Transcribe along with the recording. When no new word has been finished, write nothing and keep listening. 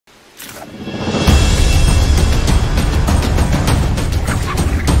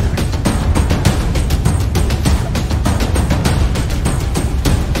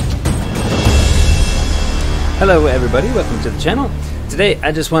Hello everybody, welcome to the channel. Today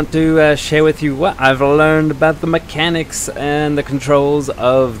I just want to share with you what I've learned about the mechanics and the controls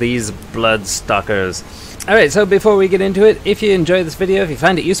of these Bloodstalkers. Alright, so before we get into it, if you enjoy this video, if you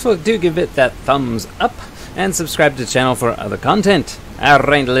find it useful, do give it that thumbs up and subscribe to the channel for other content.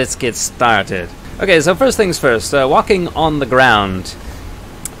 Alright, let's get started. Okay, so first things first, walking on the ground.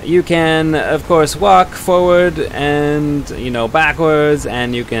 You can, of course, walk forward and, backwards,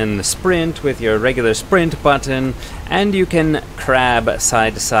 and you can sprint with your regular sprint button, and you can crab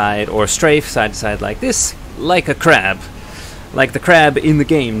side to side, or strafe side to side like this, like a crab. Like the crab in the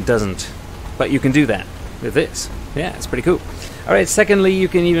game doesn't. But you can do that with this. Yeah, it's pretty cool. Alright, secondly, you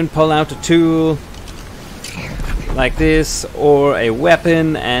can even pull out a tool like this, or a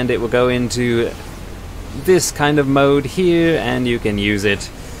weapon, and it will go into this kind of mode here, and you can use it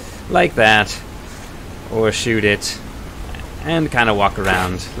like that, or shoot it and kind of walk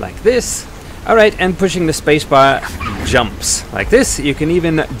around like this. Alright, and pushing the spacebar jumps like this. You can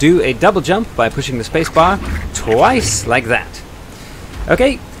even do a double jump by pushing the spacebar twice like that.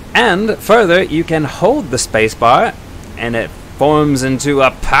 Okay, and further, you can hold the spacebar and it forms into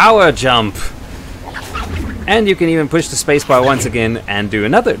a power jump. And you can even push the spacebar once again and do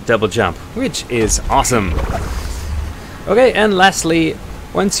another double jump, which is awesome. Okay, and lastly,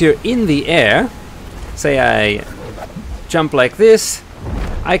 once you're in the air, say I jump like this,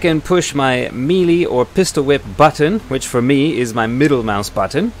 I can push my melee or pistol whip button, which for me is my middle mouse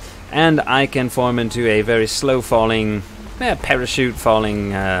button, and I can form into a very slow falling, parachute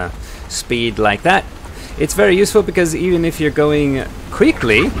falling speed like that. It's very useful because even if you're going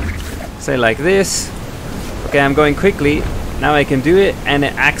quickly, say like this, okay, I'm going quickly, now I can do it, and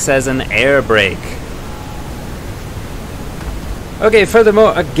it acts as an air brake. Okay,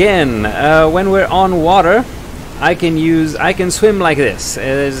 furthermore, again, when we're on water, I can swim like this,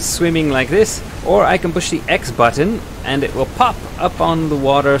 swimming like this, or I can push the X button and it will pop up on the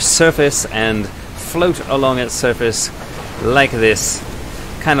water surface and float along its surface like this,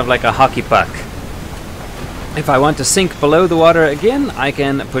 kind of like a hockey puck. If I want to sink below the water again, I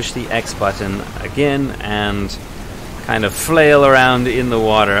can push the X button again and kind of flail around in the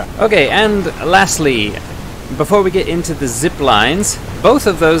water. Okay, and lastly, before we get into the zip lines, both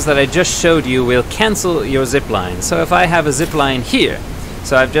of those that I just showed you will cancel your zip line. So if I have a zip line here,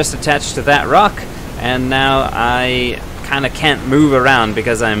 so I've just attached to that rock, and now I kind of can't move around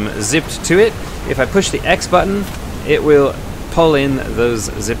because I'm zipped to it. If I push the X button, it will pull in those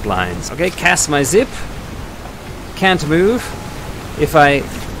zip lines. Okay, cast my zip, can't move. If I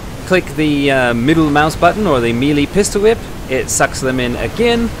click the middle mouse button or the melee pistol whip, it sucks them in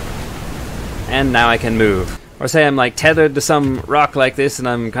again, and now I can move. Or say I'm like tethered to some rock like this and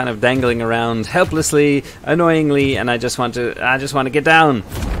I'm kind of dangling around helplessly, annoyingly, and I just want to get down.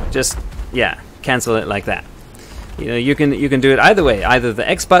 Just, yeah, cancel it like that. You can do it either way, either the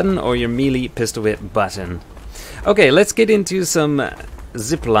X button or your melee pistol whip button. Okay, let's get into some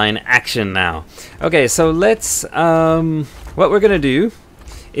zipline action now. Okay, so let's what we're gonna do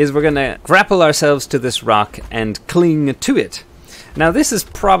is we're gonna grapple ourselves to this rock and cling to it. Now this is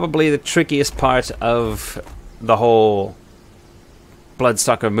probably the trickiest part of the whole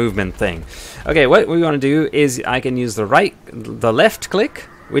Bloodstalker movement thing. Okay, what we want to do is I can use the left click,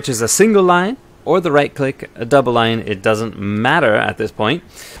 which is a single line, or the right click, a double line. It doesn't matter at this point.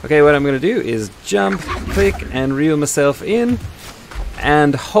 Okay, what I'm going to do is jump, click, and reel myself in,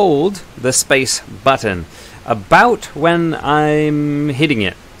 and hold the space button about when I'm hitting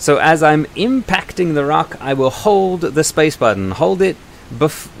it. So as I'm impacting the rock, I will hold the space button. Hold it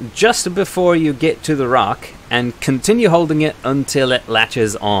just before you get to the rock, and continue holding it until it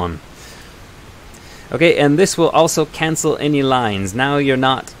latches on. Okay, and this will also cancel any lines. Now you're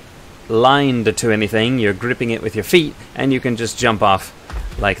not lined to anything, you're gripping it with your feet, and you can just jump off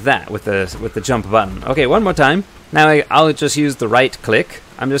like that with the jump button. Okay, one more time. Now I'll just use the right click.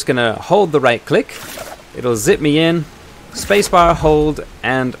 I'm just gonna hold the right click. It'll zip me in, spacebar hold,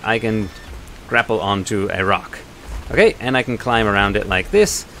 and I can grapple onto a rock. Okay, and I can climb around it like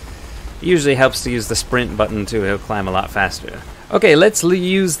this. Usually helps to use the sprint button too, it'll climb a lot faster. Okay, let's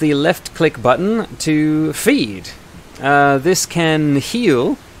use the left click button to feed. This can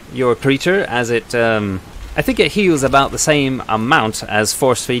heal your creature as it, I think it heals about the same amount as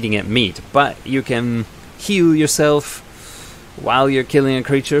force feeding it meat, but you can heal yourself while you're killing a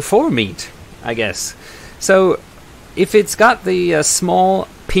creature for meat, I guess. So if it's got the small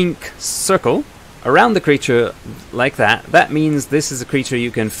pink circle around the creature like that, that means this is a creature you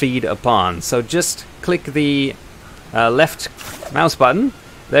can feed upon. So just click the left mouse button.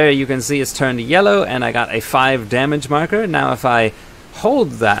 There you can see it's turned yellow and I got a 5 damage marker. Now if I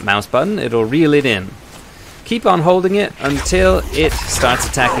hold that mouse button, it'll reel it in. keep on holding it until it starts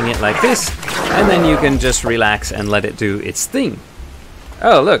attacking it like this, and then you can just relax and let it do its thing.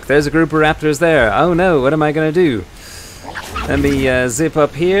 Oh look, there's a group of raptors there. Oh no, what am I gonna do? Let me zip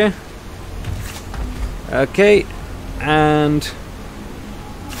up here. Okay, and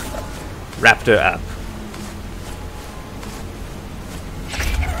raptor up.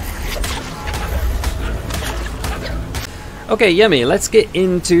 Okay, yummy. Let's get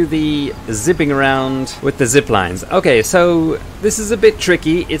into the zipping around with the zip lines. Okay, so this is a bit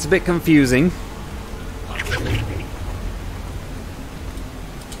tricky. It's a bit confusing.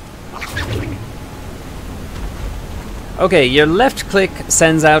 Okay, your left click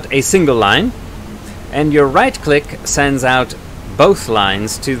sends out a single line, and your right click sends out both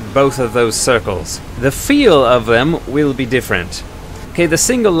lines to both of those circles. The feel of them will be different. Okay, the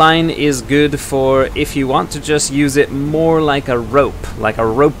single line is good for if you want to just use it more like a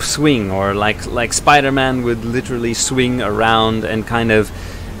rope swing, or like Spider-Man would literally swing around and kind of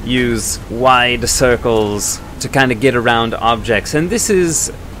use wide circles to kind of get around objects, and this is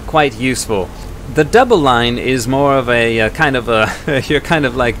quite useful. The double line is more of a you're kind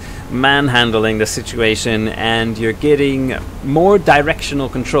of like manhandling the situation, and you're getting more directional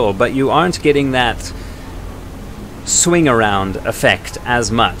control, but you aren't getting that swing around effect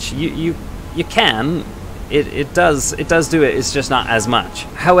as much. You can, it does do it, it's just not as much.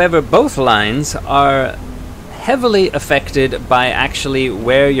 However, both lines are heavily affected by actually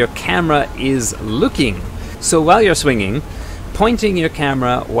where your camera is looking. So while you're swinging, pointing your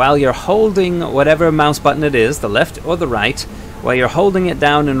camera while you're holding whatever mouse button it is, the left or the right, while you're holding it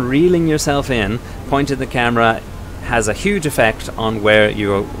down and reeling yourself in, pointing the camera has a huge effect on where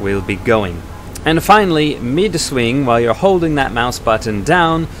you will be going. And finally, mid-swing, while you're holding that mouse button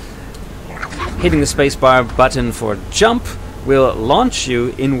down, hitting the spacebar button for jump will launch you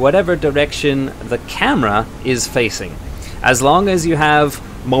in whatever direction the camera is facing. As long as you have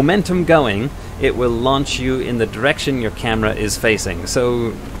momentum going, it will launch you in the direction your camera is facing.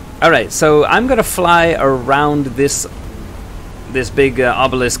 So, alright, so I'm gonna fly around this big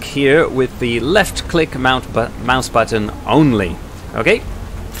obelisk here with the left click mouse button only. Okay?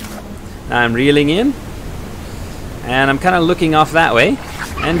 I'm reeling in, and I'm kind of looking off that way,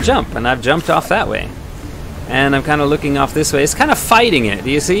 and jump, and I've jumped off that way, and I'm kind of looking off this way. It's kind of fighting it, do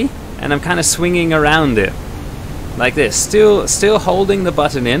you see? And I'm kind of swinging around it like this, still holding the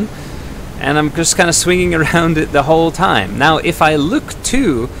button in, and I'm just kind of swinging around it the whole time. Now if I look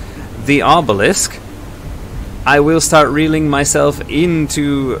to the obelisk, I will start reeling myself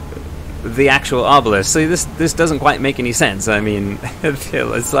into the actual obelisk. So this doesn't quite make any sense. I mean,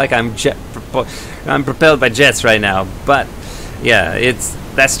 it's like I'm propelled by jets right now. But yeah,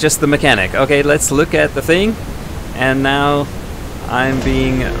 that's just the mechanic. Okay, let's look at the thing, and now I'm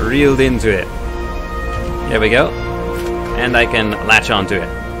being reeled into it. There we go, and I can latch onto it.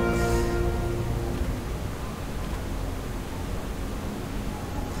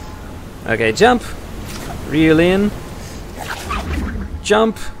 Okay, jump, reel in,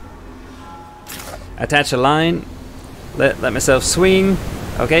 jump. Attach a line, let myself swing.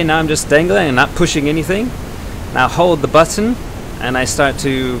 Okay, now I'm just dangling and not pushing anything. Now hold the button, and I start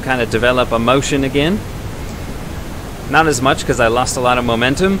to kind of develop a motion again. Not as much because I lost a lot of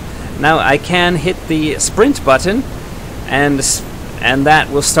momentum. Now I can hit the sprint button, and that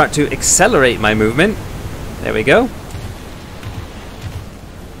will start to accelerate my movement. There we go.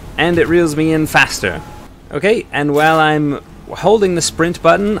 And it reels me in faster. Okay, and while I'm holding the sprint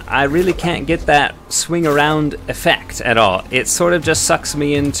button, I really can't get that swing around effect at all. It sort of just sucks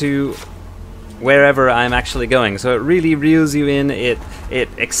me into wherever I'm actually going. So it really reels you in, it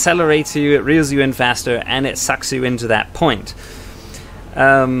accelerates you, it reels you in faster, and it sucks you into that point.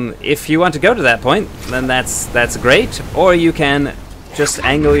 If you want to go to that point, then that's great, or you can just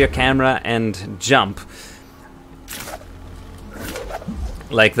angle your camera and jump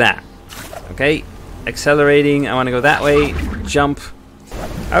like that. Okay, accelerating, I want to go that way, jump.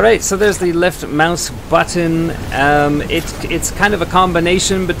 Alright, so there's the left mouse button. It's kind of a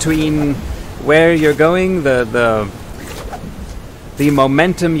combination between where you're going, the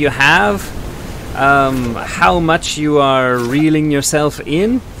momentum you have, how much you are reeling yourself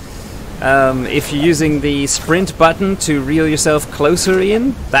in. If you're using the sprint button to reel yourself closer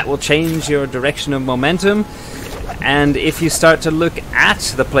in, that will change your direction of momentum. And if you start to look at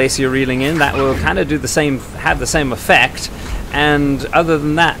the place you're reeling in, that will kind of do the same, have the same effect. And other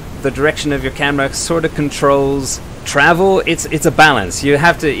than that, the direction of your camera sort of controls travel. It's a balance. You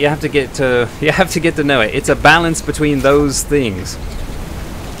have to get to know it. It's a balance between those things.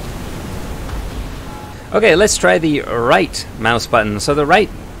 Okay, let's try the right mouse button. So the right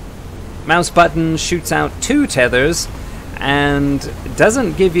mouse button shoots out 2 tethers and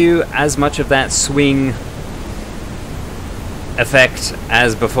doesn't give you as much of that swing effect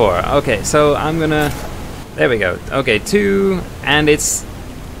as before. Okay, so I'm gonna... There we go. Okay, 2, and it's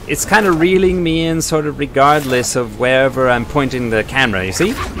kind of reeling me in sort of regardless of wherever I'm pointing the camera, you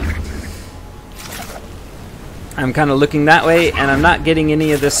see? I'm kind of looking that way, and I'm not getting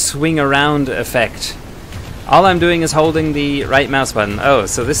any of this swing around effect. All I'm doing is holding the right mouse button. Oh,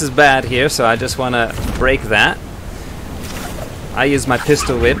 so this is bad here, so I just want to break that. I use my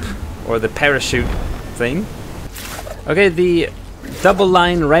pistol whip, or the parachute thing. Okay, the double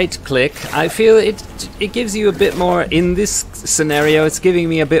line right click, I feel it gives you a bit more, in this scenario, it's giving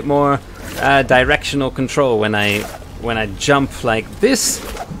me a bit more directional control. When I jump like this,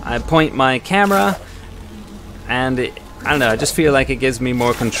 I point my camera, and I don't know, I just feel like it gives me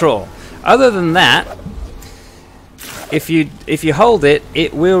more control. Other than that, if you hold it,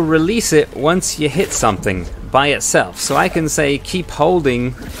 it will release it once you hit something by itself. So I can say keep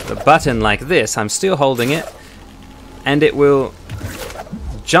holding the button like this, I'm still holding it, and it will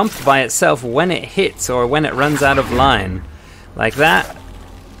jump by itself when it hits or when it runs out of line, like that.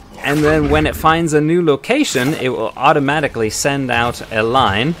 And then when it finds a new location, it will automatically send out a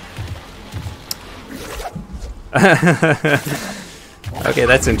line. Okay,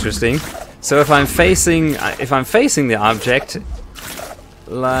 that's interesting. So if I'm facing the object,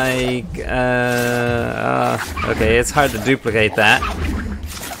 like okay, it's hard to duplicate that.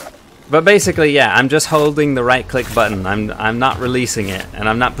 But basically, yeah, I'm just holding the right click button. I'm not releasing it, and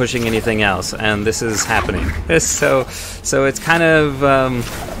I'm not pushing anything else, and this is happening. So it's kind of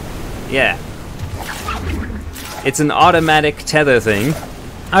yeah, it's an automatic tether thing.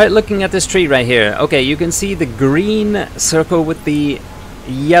 Alright, looking at this tree right here. Okay, you can see the green circle with the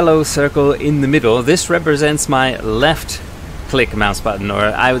yellow circle in the middle. This represents my left click mouse button, or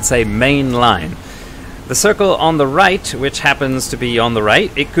I would say main line. The circle on the right, which happens to be on the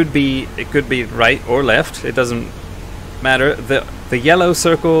right, it could be right or left, it doesn't matter. The yellow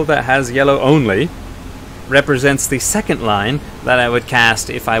circle that has yellow only represents the second line that I would cast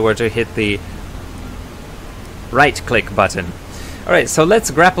if I were to hit the right click button. Alright, so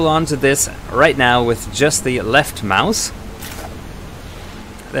let's grapple onto this right now with just the left mouse.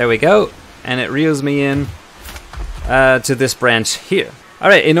 There we go, and it reels me in to this branch here.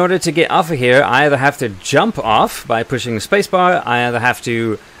 Alright, in order to get off of here, I either have to jump off by pushing the spacebar, I either have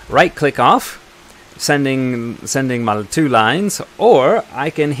to right click off, sending my 2 lines, or I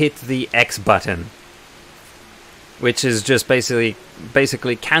can hit the X button, which is just basically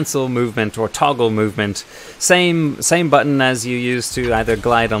cancel movement or toggle movement. Same button as you use to either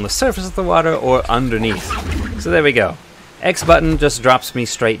glide on the surface of the water or underneath. So there we go. X button just drops me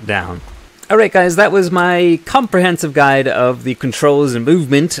straight down. Alright guys, that was my comprehensive guide of the controls and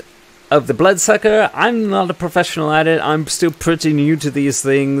movement of the Bloodsucker. I'm not a professional at it, I'm still pretty new to these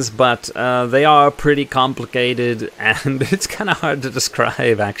things, but they are pretty complicated, and it's kind of hard to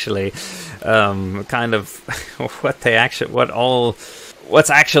describe actually, kind of what's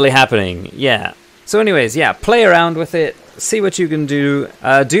actually happening. Yeah. So anyways, yeah, play around with it, see what you can do.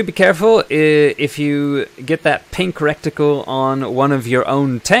 Do be careful if you get that pink reticle on one of your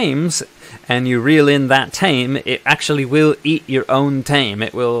own tames and you reel in that tame, it actually will eat your own tame.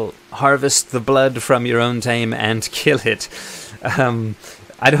 It will harvest the blood from your own tame and kill it.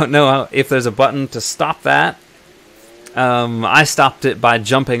 I don't know if there's a button to stop that. I stopped it by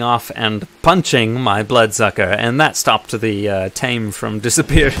jumping off and punching my Bloodsucker, and that stopped the tame from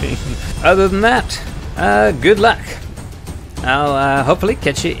disappearing. Other than that, good luck. I'll hopefully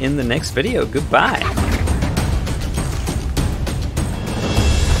catch you in the next video. Goodbye.